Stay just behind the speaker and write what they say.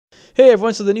Hey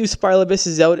everyone, so the new Spiral Abyss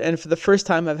is out, and for the first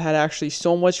time I've had actually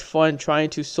so much fun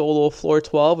trying to solo floor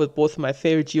 12 with both of my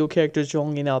favorite Geo characters,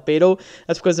 Zhongli and Albedo.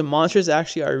 That's because the monsters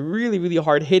actually are really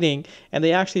hard hitting, and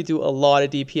they actually do a lot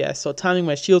of DPS. So timing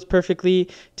my shields perfectly,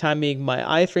 timing my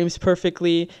iframes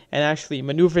perfectly, and actually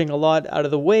maneuvering a lot out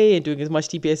of the way and doing as much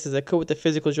DPS as I could with the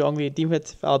physical Zhongli and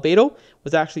defensive Albedo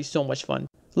was actually so much fun.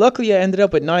 Luckily I ended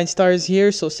up with 9 stars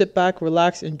here, so sit back,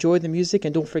 relax, enjoy the music,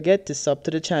 and don't forget to sub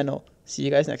to the channel. See you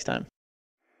guys next time.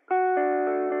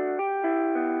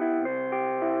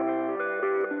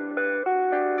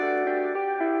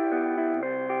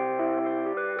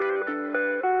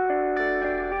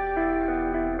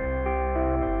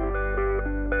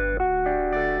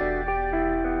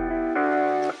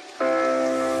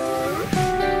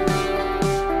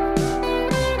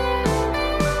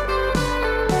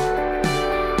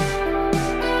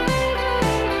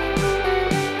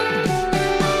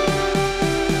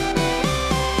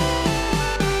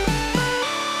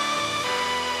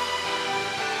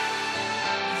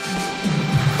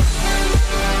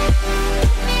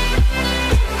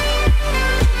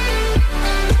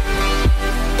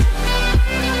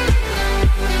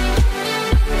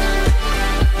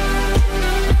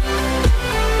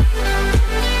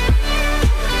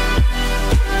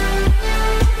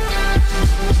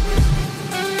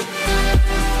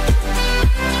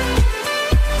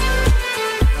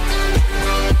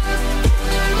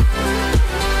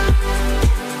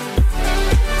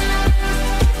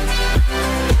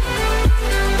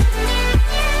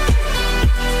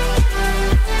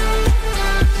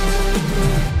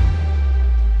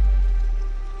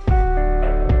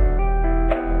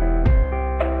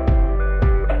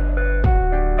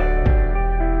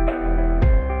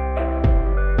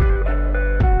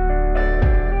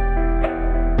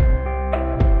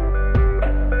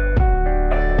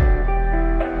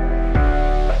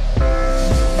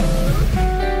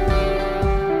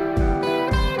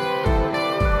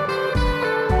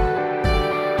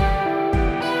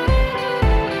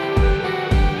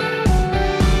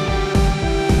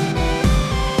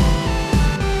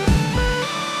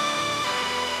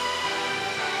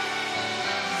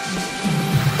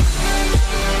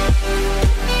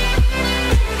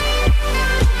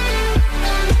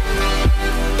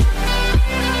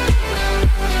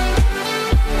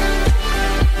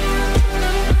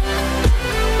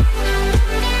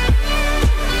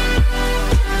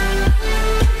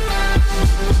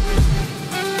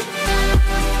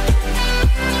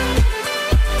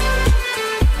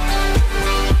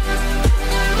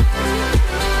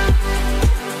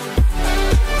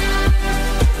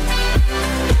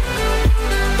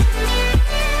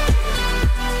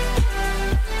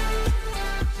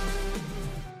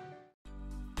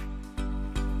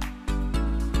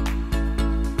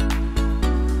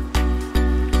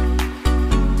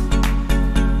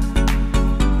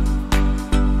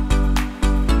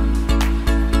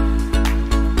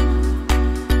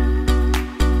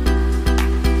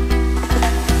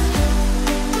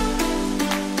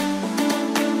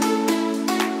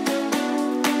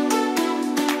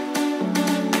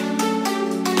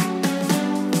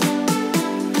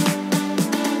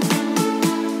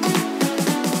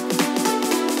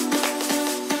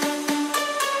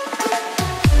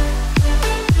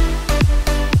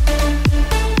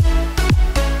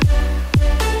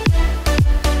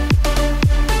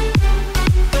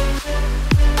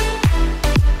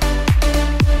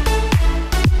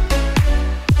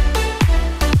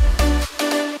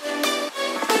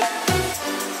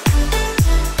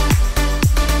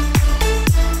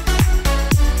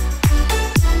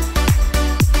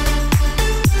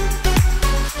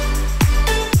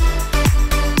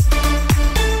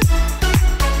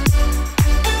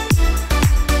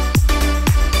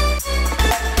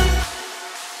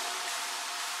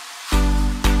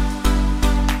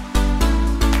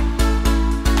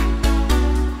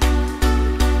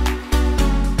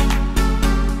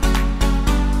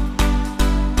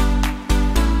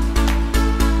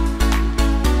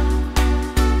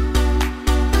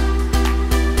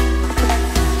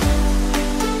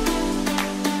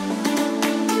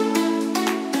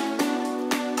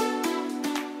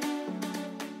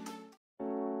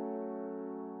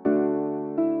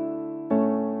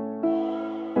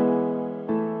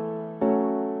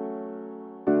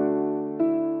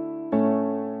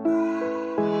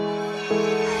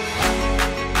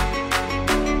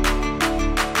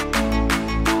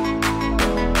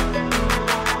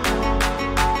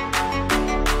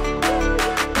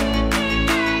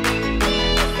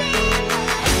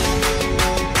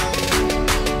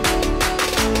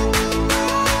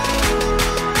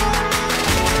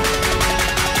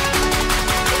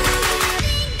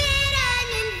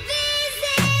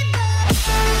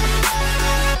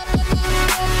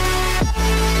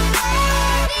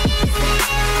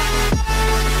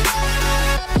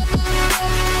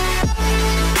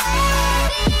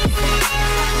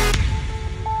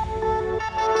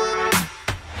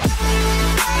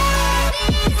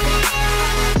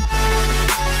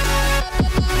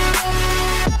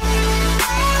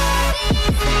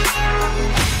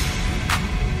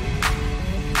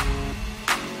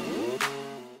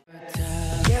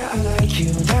 like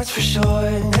you, that's for sure.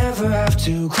 Never have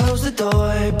to close the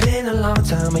door. Been a long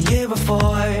time, a year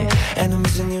before, and I'm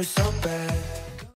missing you so bad.